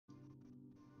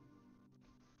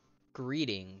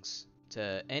Greetings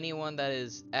to anyone that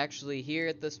is actually here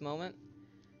at this moment.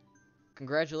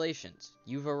 Congratulations,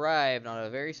 you've arrived on a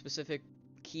very specific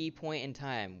key point in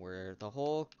time where the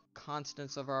whole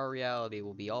constants of our reality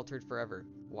will be altered forever.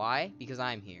 Why? Because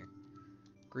I'm here.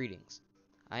 Greetings.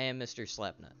 I am Mr.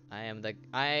 Slapnut.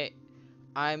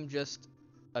 I'm just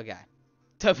a guy.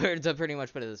 To pretty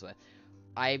much put it this way.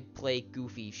 I play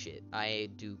goofy shit. I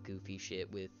do goofy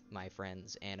shit with my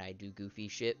friends, and I do goofy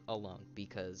shit alone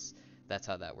because that's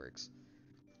how that works.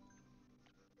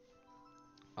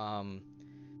 Um,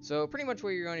 so pretty much what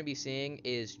you're going to be seeing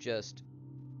is just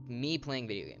me playing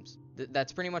video games.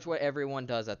 That's pretty much what everyone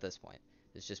does at this point.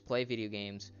 Is just play video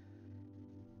games.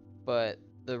 But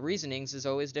the reasonings is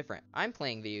always different. I'm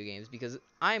playing video games because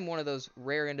I'm one of those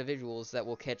rare individuals that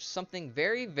will catch something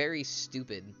very, very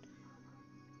stupid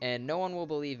and no one will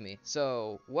believe me.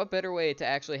 So what better way to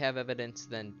actually have evidence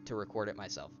than to record it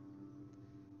myself?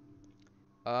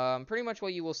 Pretty much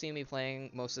what you will see me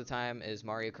playing most of the time is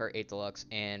Mario Kart 8 Deluxe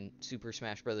and Super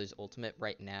Smash Bros. Ultimate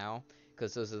right now,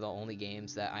 because those are the only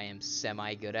games that I am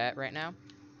semi-good at right now.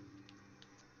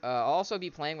 I'll also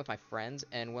be playing with my friends,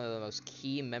 and one of the most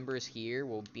key members here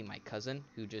will be my cousin,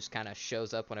 who just kind of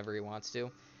shows up whenever he wants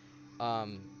to.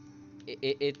 Um,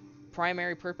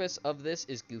 primary purpose of this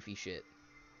is goofy shit.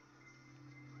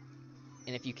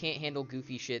 And if you can't handle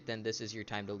goofy shit, then this is your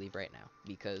time to leave right now,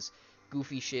 because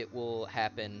goofy shit will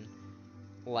happen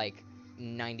like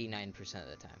 99% of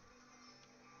the time,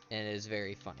 and it is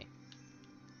very funny.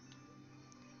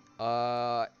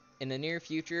 In the near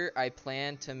future, I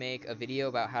plan to make a video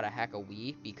about how to hack a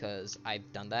Wii, because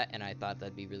I've done that and I thought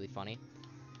that'd be really funny.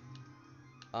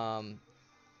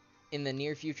 In the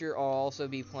near future, I'll also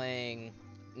be playing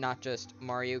not just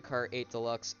Mario Kart 8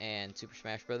 Deluxe and Super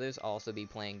Smash Bros. I'll also be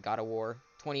playing God of War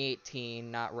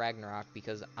 2018, not Ragnarok,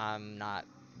 because I'm not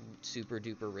super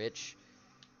duper rich.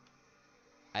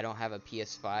 I don't have a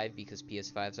PS5 because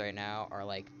PS5s right now are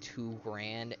like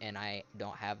 $2,000 and I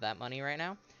don't have that money right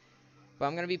now. But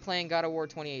I'm going to be playing God of War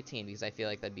 2018 because I feel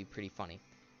like that'd be pretty funny.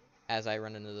 As I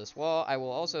run into this wall, I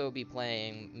will also be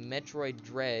playing Metroid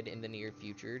Dread in the near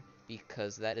future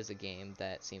because that is a game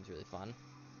that seems really fun.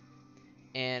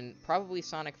 And probably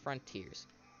Sonic Frontiers.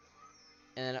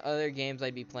 And then other games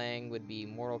I'd be playing would be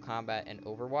Mortal Kombat and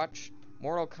Overwatch.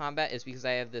 Mortal Kombat is because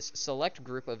I have this select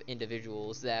group of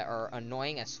individuals that are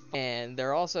annoying as fuck, and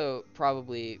they're also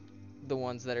probably the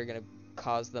ones that are going to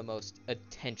cause the most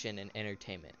attention and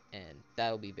entertainment, and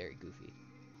that'll be very goofy.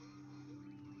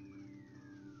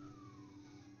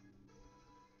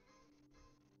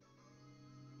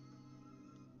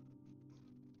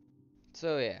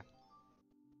 So yeah.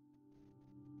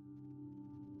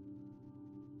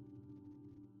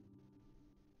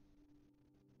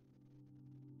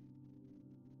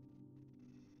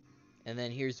 And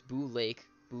then here's Boo Lake.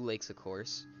 Boo Lake's a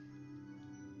course.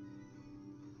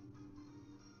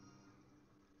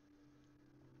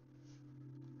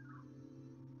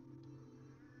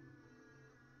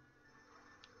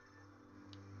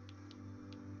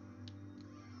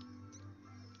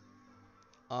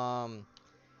 Um,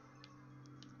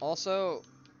 Also,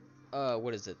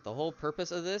 what is it? The whole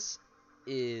purpose of this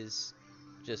is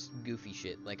just goofy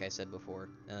shit, like I said before,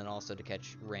 and then also to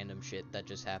catch random shit that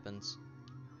just happens.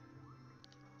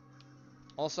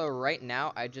 Also, right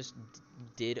now, I just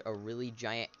did a really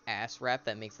giant ass wrap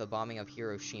that makes the bombing of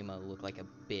Hiroshima look like a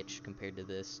bitch compared to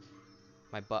this.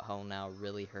 My butthole now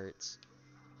really hurts.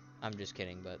 I'm just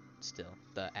kidding, but still,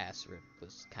 the ass rip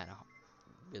was kind of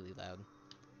really loud.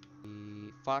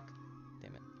 Fuck.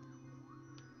 Damn it.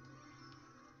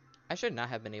 I should not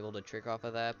have been able to trick off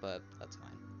of that, but that's fine.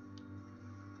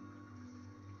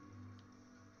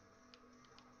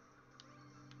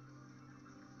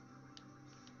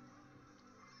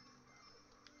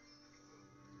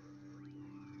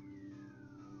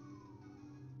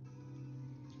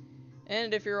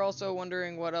 And if you're also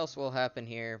wondering what else will happen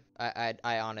here,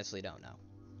 I honestly don't know.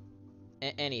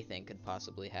 Anything could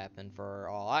possibly happen for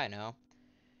all I know.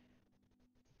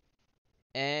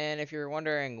 And if you're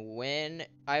wondering when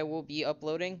I will be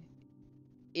uploading,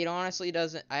 it honestly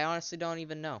doesn't. I honestly don't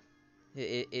even know.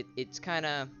 It's kind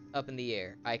of up in the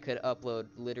air. I could upload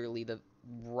literally the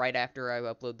right after I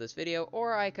upload this video,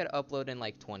 or I could upload in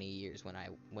like 20 years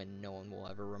when no one will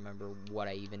ever remember what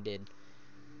I even did.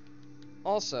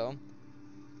 Also,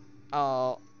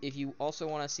 if you also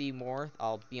want to see more,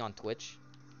 I'll be on Twitch,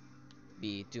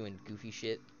 be doing goofy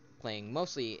shit, playing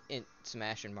mostly in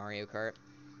Smash and Mario Kart.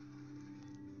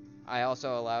 I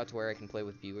also allow it to where I can play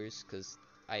with viewers, because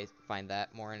I find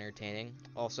that more entertaining.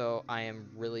 Also, I am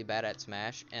really bad at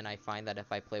Smash, and I find that if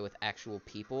I play with actual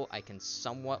people, I can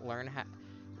somewhat learn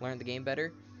the game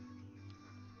better.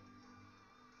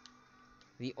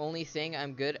 The only thing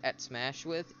I'm good at Smash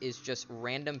with is just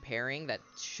random pairing that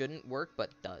shouldn't work but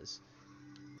does.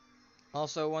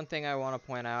 Also, one thing I want to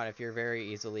point out, if you're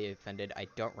very easily offended, I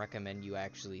don't recommend you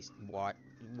actually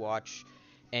watch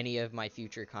any of my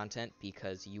future content,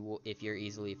 because you will, if you're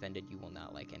easily offended, you will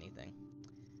not like anything.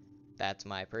 That's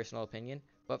my personal opinion.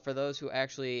 But for those who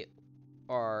actually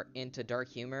are into dark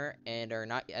humor and are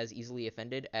not as easily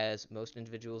offended as most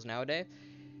individuals nowadays,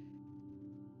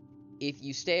 if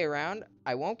you stay around,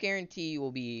 I won't guarantee you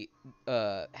will be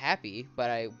happy,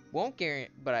 but I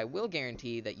will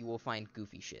guarantee that you will find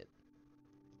goofy shit.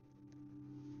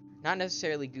 Not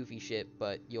necessarily goofy shit,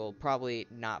 but you'll probably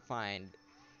find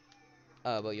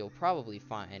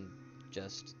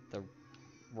just the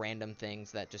random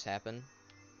things that just happen.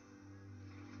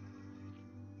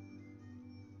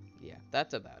 Yeah,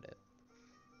 that's about it.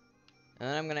 And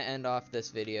then I'm gonna end off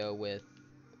this video with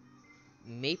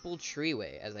Maple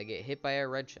Treeway as I get hit by a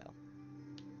red shell.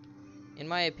 In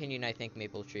my opinion, I think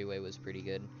Maple Treeway was pretty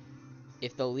good.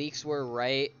 If the leaks were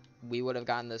right, we would have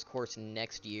gotten this course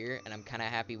next year, and I'm kind of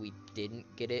happy we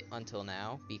didn't get it until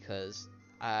now, because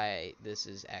this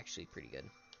is actually pretty good.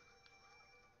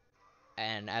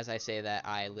 And as I say that,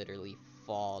 I literally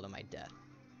fall to my death.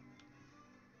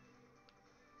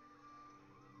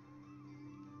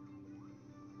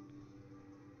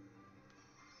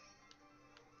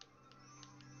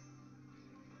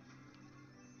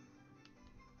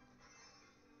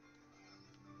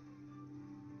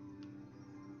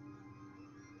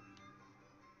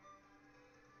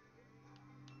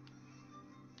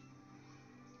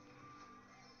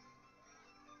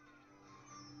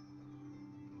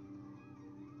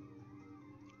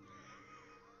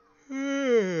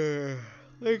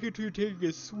 Like it to take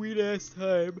a sweet ass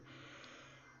time.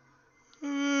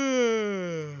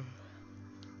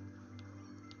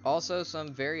 Also,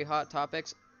 some very hot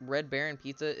topics. Red Baron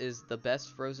Pizza is the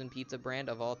best frozen pizza brand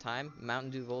of all time. Mountain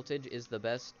Dew Voltage is the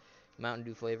best Mountain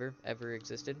Dew flavor ever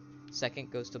existed. Second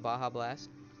goes to Baja Blast.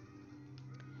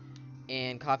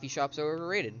 And coffee shops are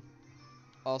overrated.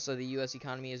 Also, the U.S.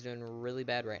 economy is doing really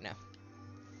bad right now.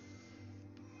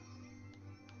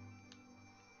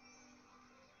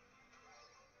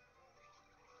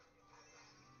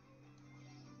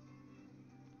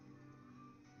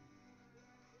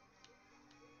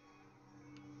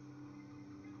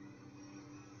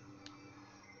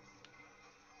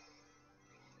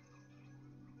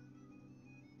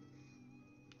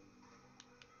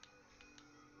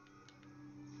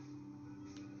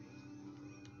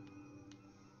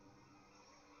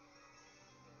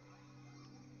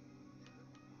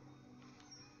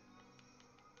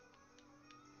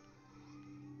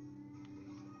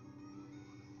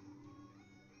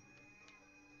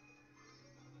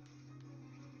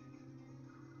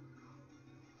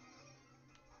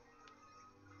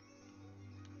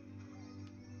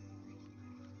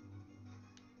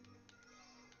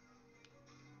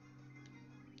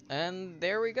 And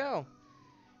there we go.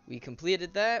 We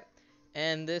completed that.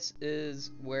 And this is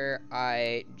where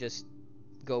I just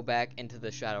go back into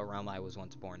the shadow realm I was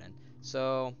once born in.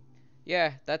 So,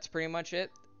 yeah, that's pretty much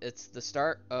it. It's the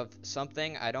start of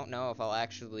something. I don't know if I'll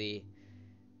actually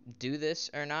do this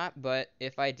or not, but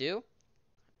if I do,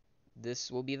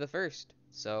 this will be the first.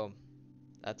 So,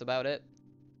 that's about it.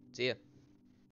 See ya.